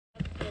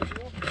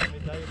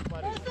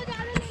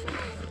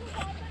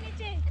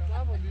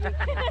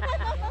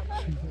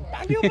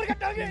टांगे ऊपर कर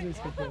टांगे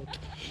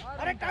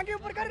अरे टांगे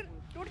ऊपर कर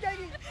टूट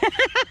जाएगी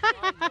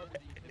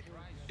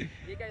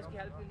ये क्या इसकी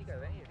हेल्प नहीं कर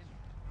रहे हैं ये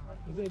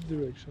That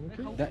direction,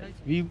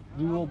 okay?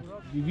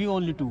 We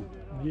only two.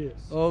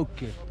 Yes.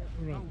 Okay.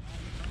 Right.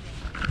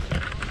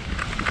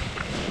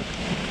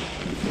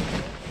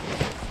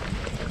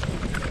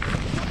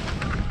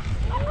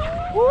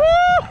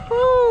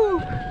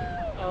 Woohoo!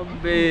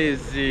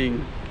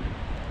 Amazing.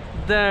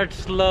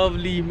 That's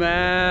lovely,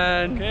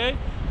 man. Okay.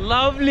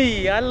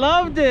 Lovely. I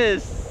love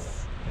this.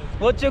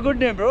 What's your good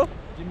name, bro?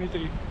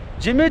 Dimitri.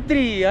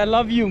 Dimitri. I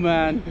love you,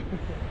 man.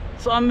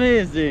 It's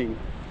amazing.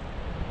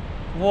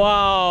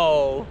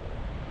 Wow.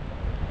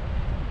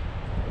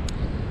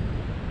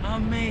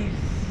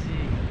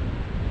 Amazing.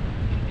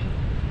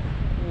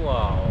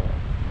 Wow.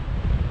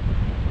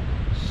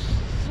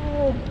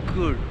 So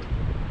good.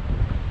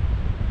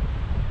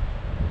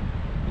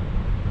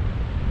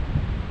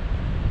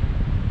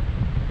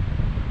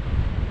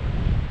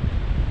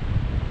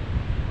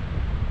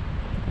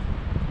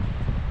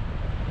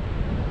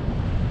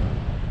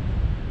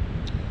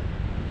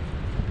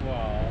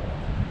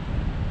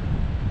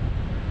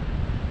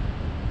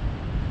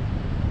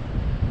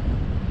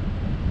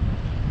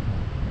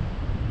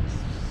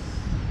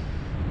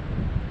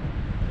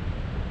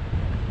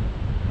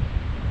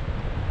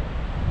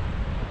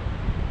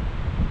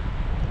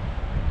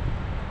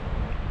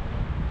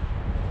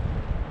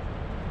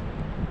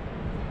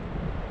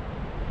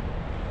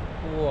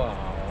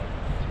 Wow.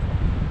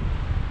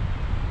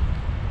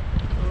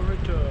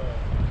 Return.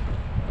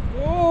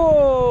 Whoa.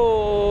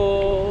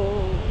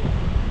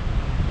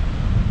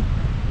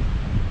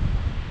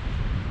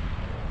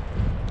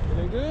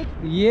 Feeling good?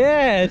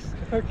 Yes.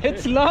 Okay.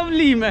 It's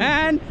lovely,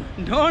 man.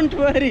 Don't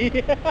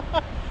worry.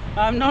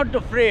 I'm not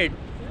afraid.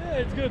 Yeah,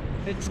 it's good.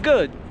 It's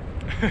good.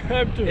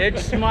 I'm too.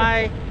 It's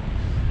my,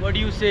 what do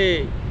you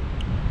say?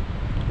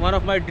 One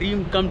of my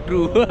dream come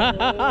true.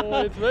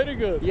 Oh, it's very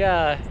good.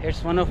 Yeah,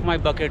 it's one of my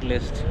bucket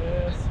list.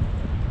 Yes.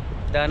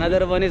 The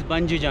another one is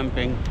bungee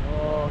jumping.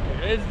 Oh,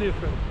 okay, it's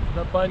different.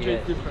 The bungee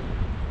Yes. is different.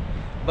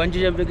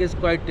 Bungee jumping is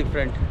quite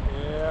different,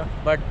 Yeah.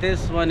 but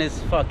this one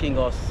is fucking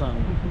awesome.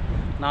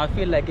 Now I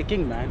feel like a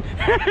king, man.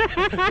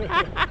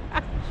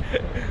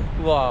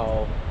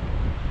 Wow.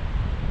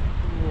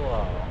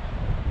 Wow.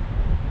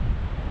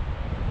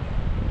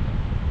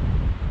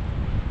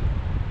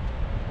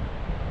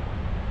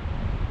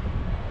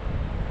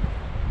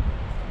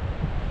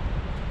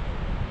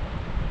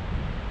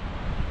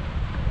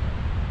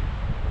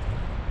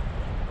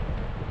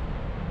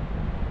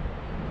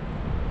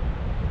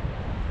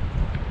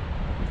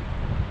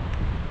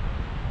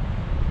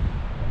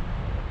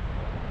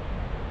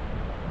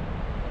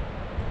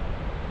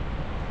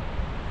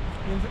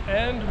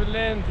 And we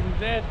land in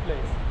that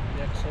place.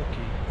 That's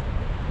okay.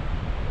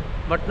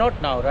 But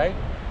not now, right?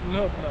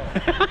 Not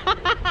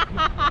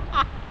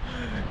now.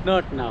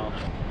 Not now.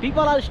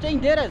 People are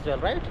staying there as well,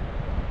 right?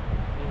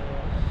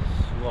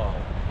 Wow.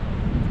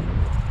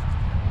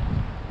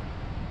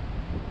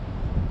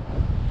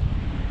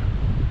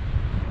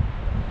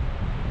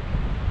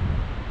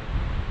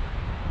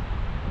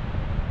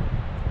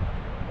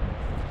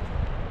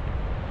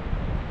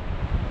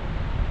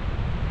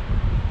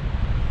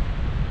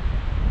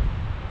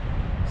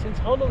 Since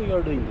how long you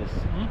are doing this?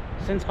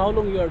 Since how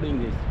long you are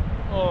doing this?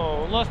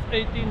 Oh, last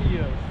 18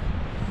 years.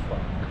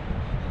 Fuck.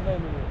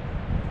 9 years.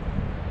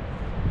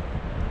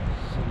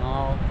 So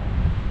now,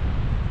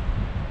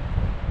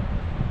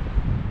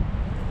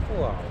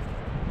 wow.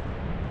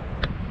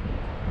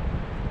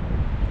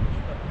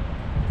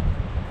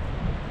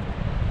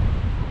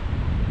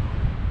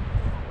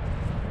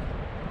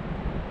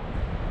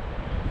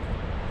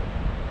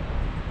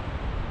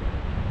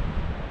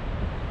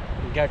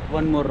 Get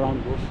one more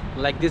round, bro.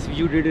 Like this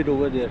view did it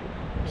over there.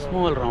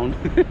 Small round.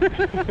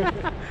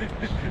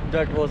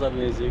 That was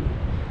amazing.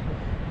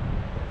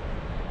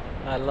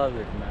 I love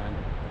it, man.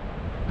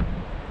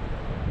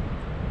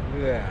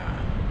 Yeah.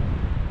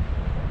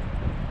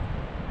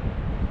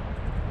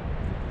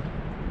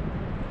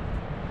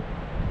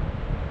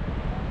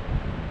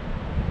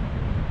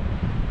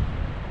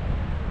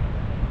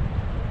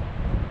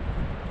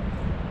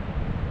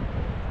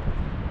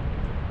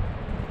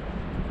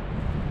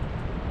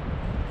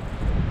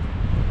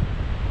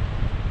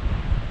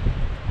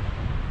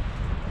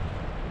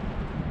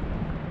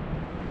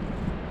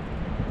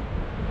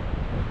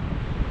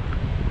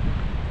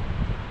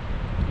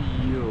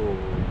 Yo.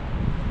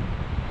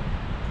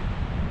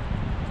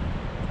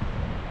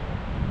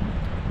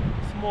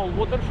 Small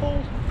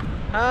waterfall.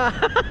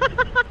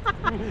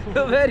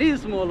 A very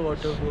small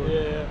waterfall.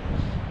 Yeah.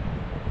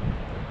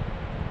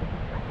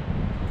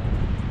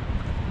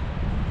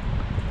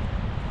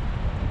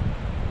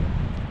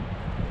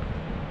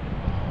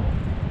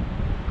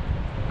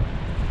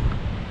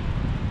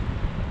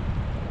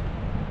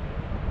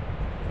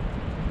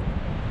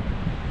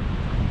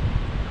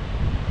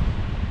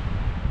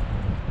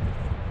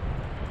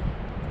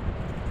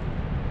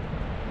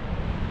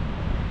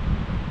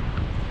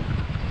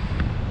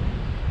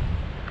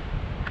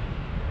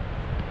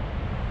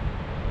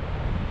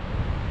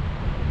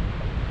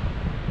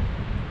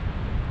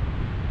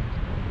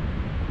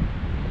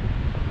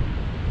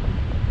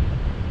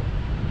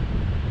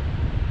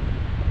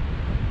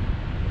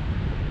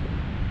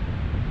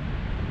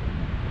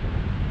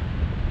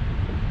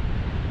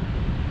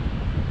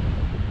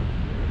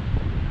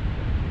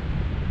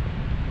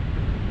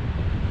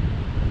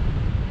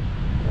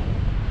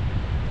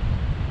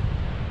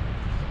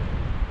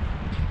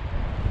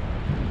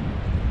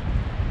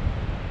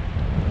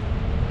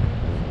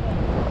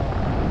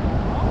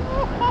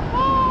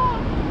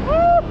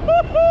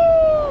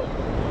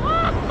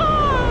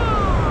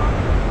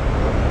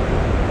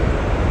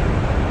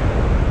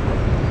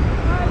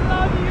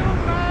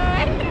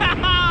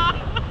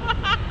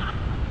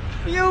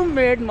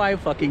 made my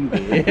fucking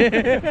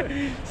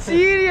day.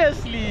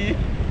 Seriously.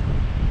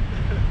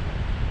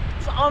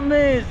 It's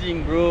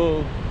amazing,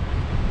 bro.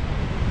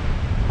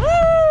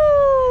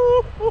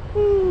 Woo!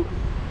 Woo!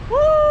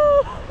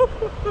 Woo!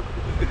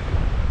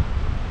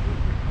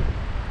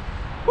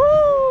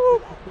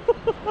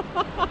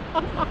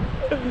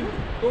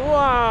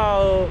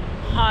 Wow!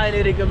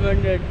 Highly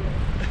recommended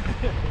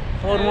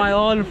for my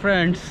all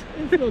friends.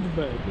 It's not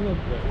bad, not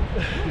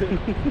bad.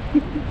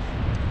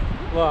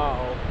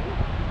 Wow.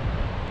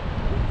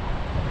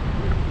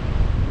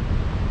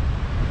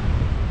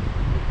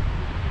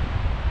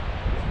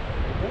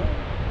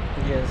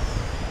 Yes.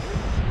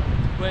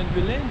 When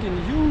we landing,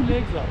 you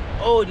legs up.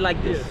 Oh,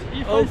 like this.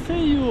 Yes. If Oh, I say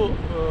you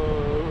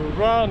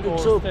run or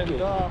It's stand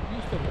okay. up,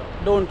 you stand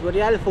up. don't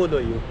worry, I'll follow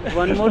you.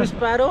 One more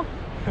sparrow.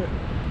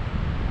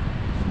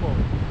 Small.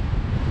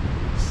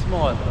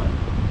 Small one.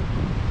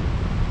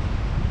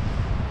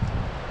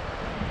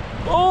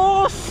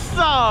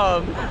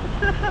 Awesome!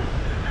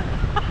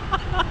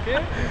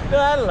 Okay?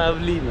 Ah,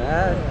 lovely,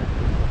 man.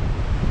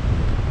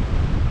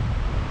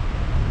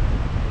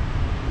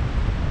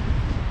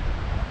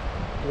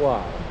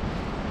 Wow.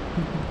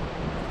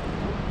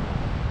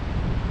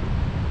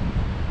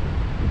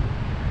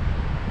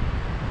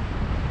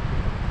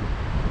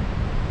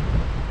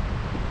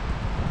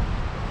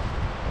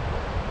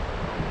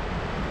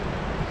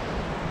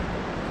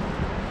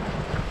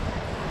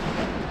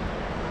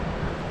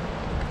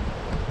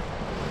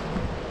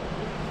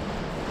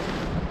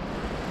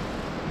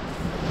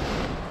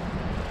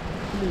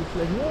 Please,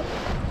 like that.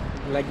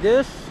 Like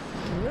this?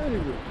 Very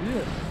good,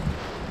 yes.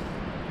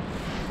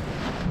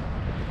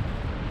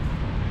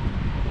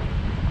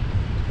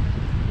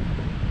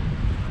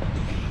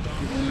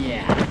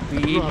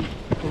 Yeah. Run,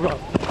 run.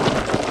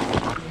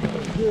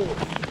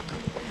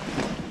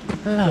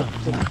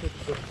 Lovely.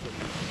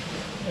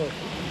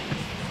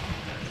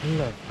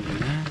 Lovely.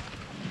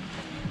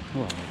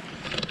 Wow.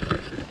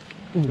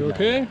 You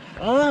okay?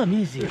 Oh,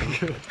 amazing.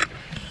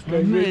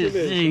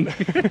 Amazing.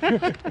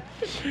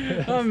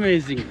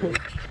 Amazing.